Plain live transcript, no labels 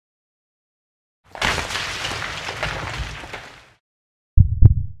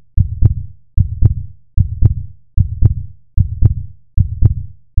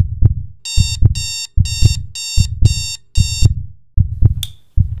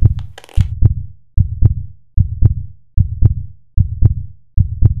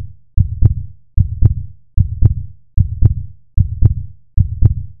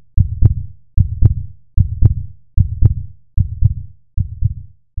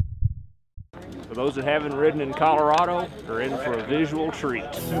For those that haven't ridden in Colorado, are in for a visual treat.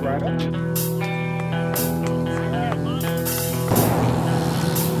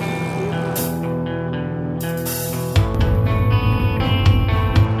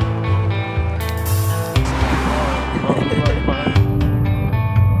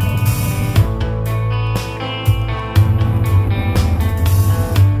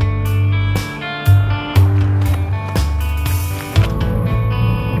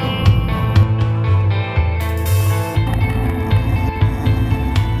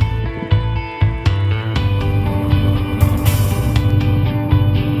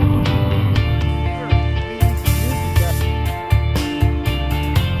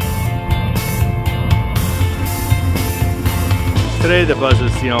 Today the buzz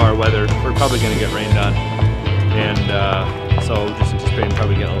is, our weather. We're probably going to get rained on, and so just anticipating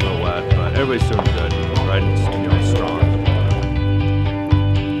probably getting a little wet. But everybody's doing good. Riding's strong. A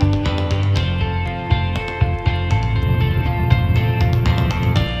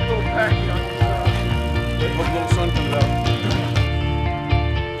little packy on the hope a little sun comes out.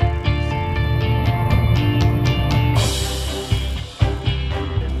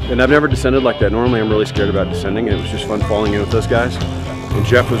 And I've never descended like that. Normally I'm really scared about descending, and it was just fun falling in with those guys. And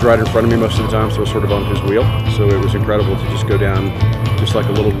Jeff was right in front of me most of the time, so I was sort of on his wheel. So it was incredible to just go down just like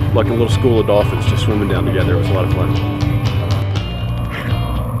a little school of dolphins just swimming down together. It was a lot of fun.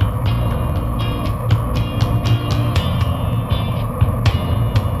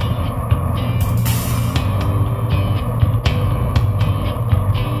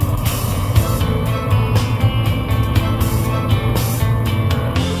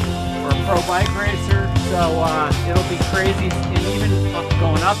 Bike racer, so it'll be crazy, and even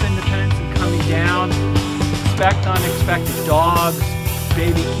going up Independence and coming down, expect unexpected dogs,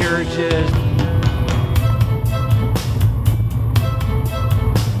 baby carriages.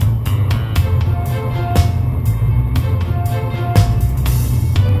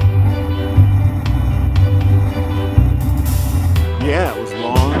 Yeah, it was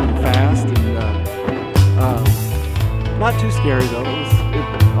long and fast, and not too scary though. It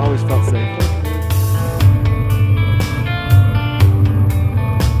always felt safe.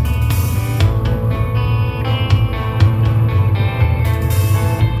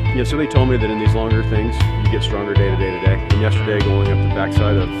 Yeah, somebody told me that in these longer things, you get stronger day to day to day. And yesterday, going up the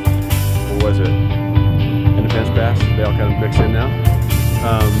backside of, what was it, Independence Pass, they all kind of mix in now.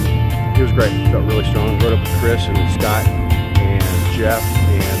 It was great, felt really strong. Rode up with Chris and Scott and Jeff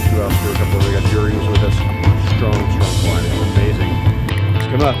and who else, there were a couple of other guys. Yuri was with us. Strong climbing, it was amazing. Just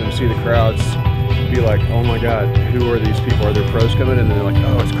come up and see the crowds, be like, oh my God, who are these people? Are there pros coming? And then they're like,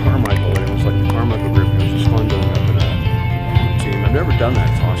 oh, it's Carmichael. And it was like the Carmichael group. It was just fun going up and team. I've never done that.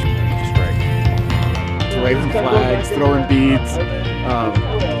 It's awesome. It's just great. Waving flags, throwing beads.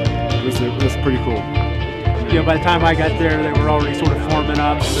 It was pretty cool. By the time I got there, they were already sort of forming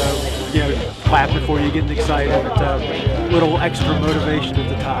up, so clap before you get excited. It's a little extra motivation at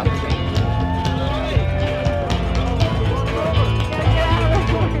the top.